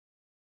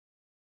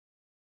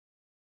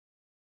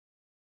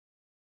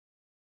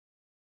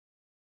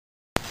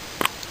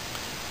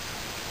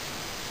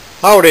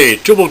Howdy,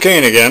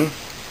 Tubalcain again.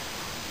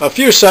 A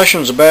few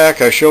sessions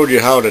back I showed you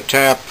how to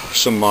tap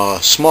some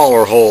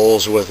smaller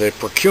holes with a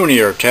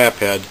pecuniar tap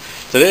head.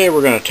 Today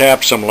we're going to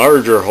tap some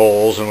larger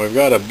holes, and we've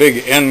got a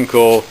big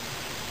ENCO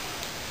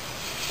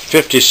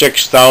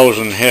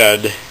 56,000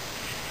 head,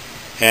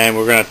 and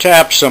we're going to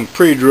tap some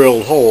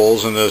pre-drilled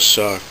holes in this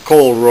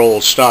cold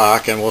rolled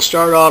stock. And we'll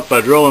start out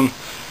by drilling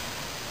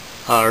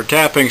or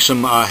tapping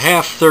some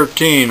half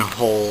 13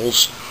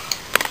 holes.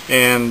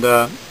 And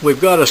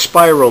we've got a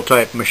spiral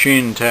type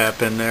machine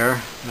tap in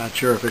there. Not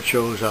sure if it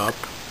shows up.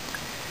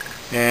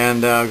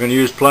 And I'm going to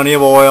use plenty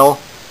of oil,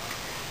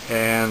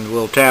 and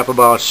we'll tap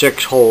about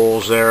 6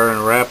 holes there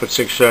in rapid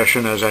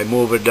succession as I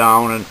move it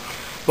down. And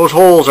those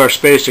holes are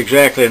spaced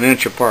exactly an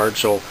inch apart,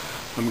 so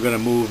I'm going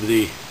to move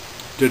the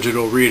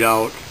digital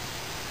readout,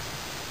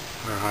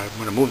 or I'm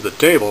going to move the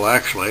table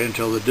actually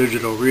until the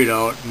digital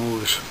readout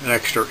moves an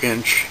extra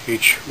inch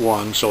each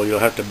one, so you'll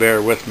have to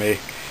bear with me.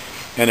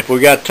 And if we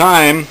got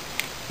time,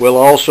 we'll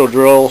also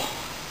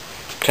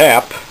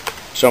tap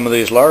some of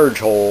these large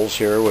holes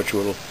here, which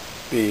will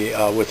be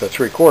with a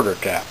 3/4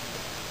 tap.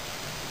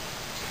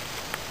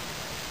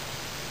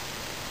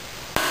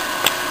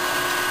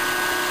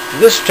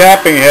 This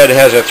tapping head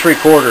has a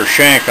 3/4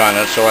 shank on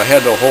it, so I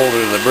had to hold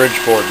it in the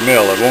Bridgeport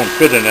Mill. It won't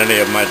fit in any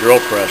of my drill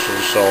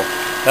presses, so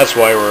that's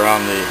why we're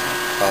on the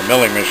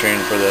milling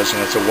machine for this,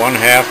 and it's a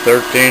 1/2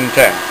 13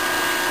 tap.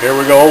 Here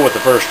we go with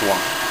the first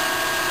one.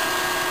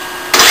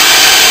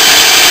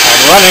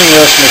 Running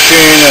this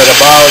machine at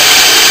about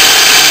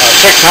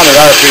 600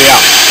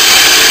 RPM.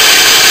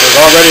 There's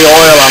already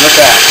oil on the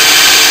tap.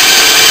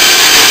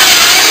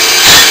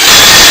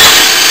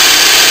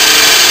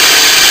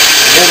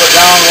 Move it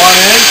down 1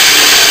 inch.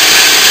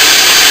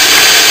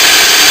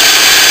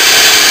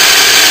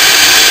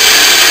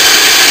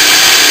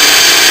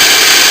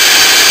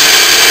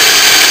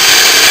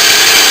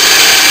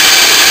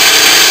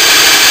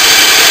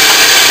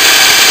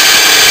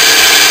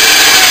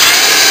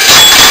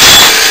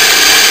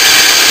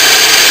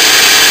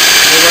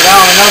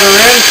 Down another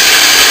inch.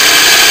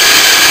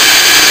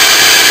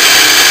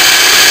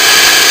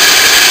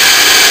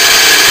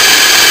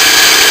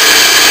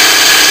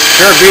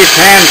 Sure beats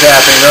hand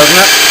tapping, doesn't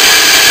it?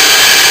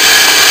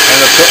 And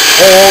the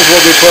holes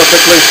will be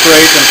perfectly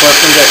straight and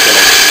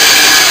perpendicular.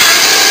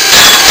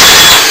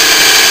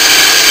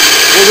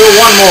 We'll do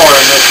one more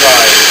on this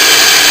side.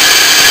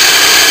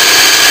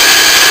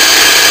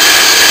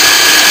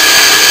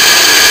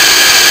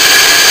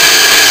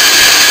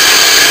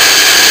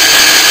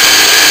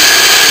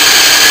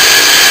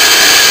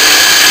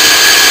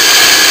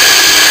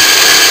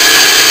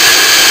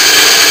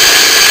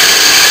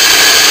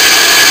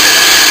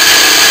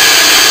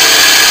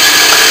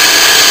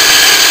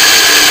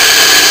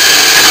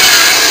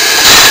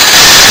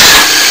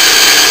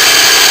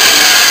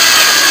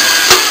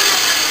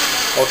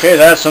 Okay,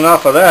 that's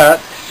enough of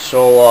that.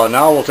 So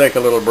now we'll take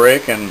a little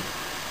break and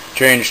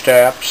change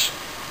taps,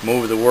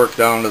 move the work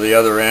down to the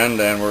other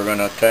end, and we're going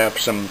to tap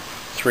some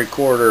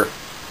 3/4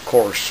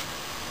 course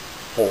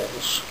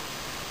holes.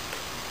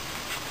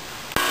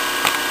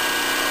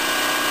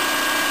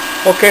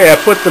 Okay, I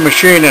put the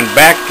machine in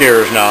back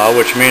gears now,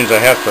 which means I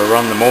have to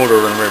run the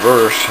motor in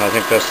reverse. I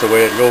think that's the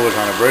way it goes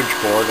on a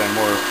Bridgeport, and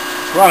we're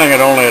running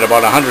it only at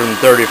about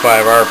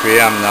 135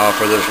 RPM now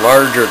for this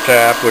larger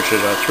tap, which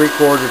is a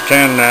 3/4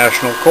 10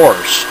 national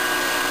course.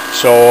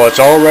 So it's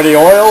already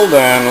oiled,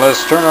 and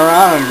let's turn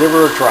around and give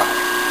her a try.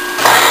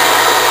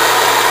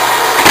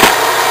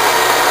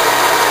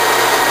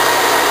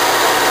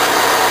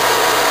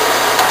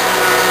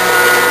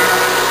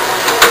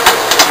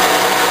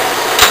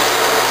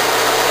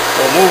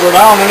 We'll move her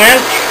down an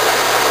inch.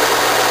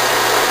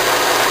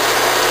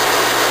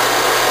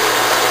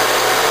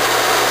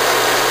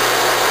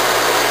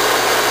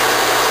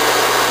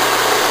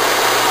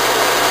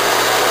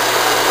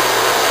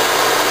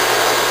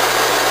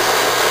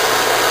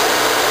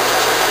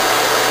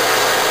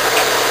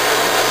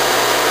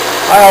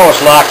 I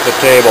always lock the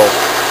table.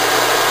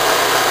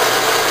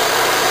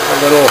 A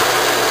little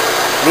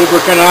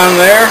lubricant on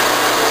there.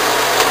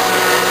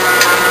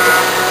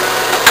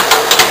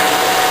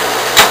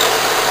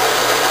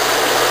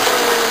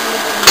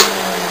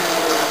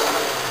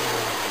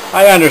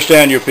 I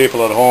understand you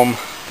people at home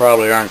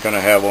probably aren't going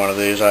to have one of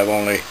these. I've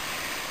only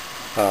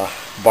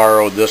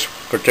borrowed this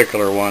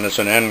particular one. It's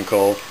an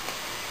ENCO,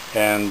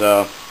 and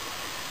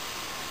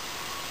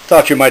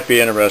thought you might be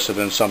interested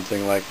in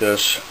something like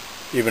this,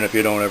 even if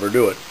you don't ever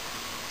do it.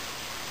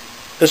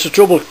 This is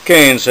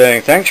Tubalcain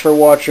saying thanks for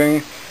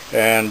watching,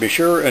 and be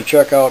sure and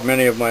check out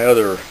many of my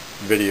other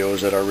videos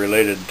that are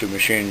related to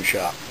machine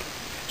shop.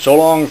 So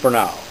long for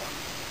now.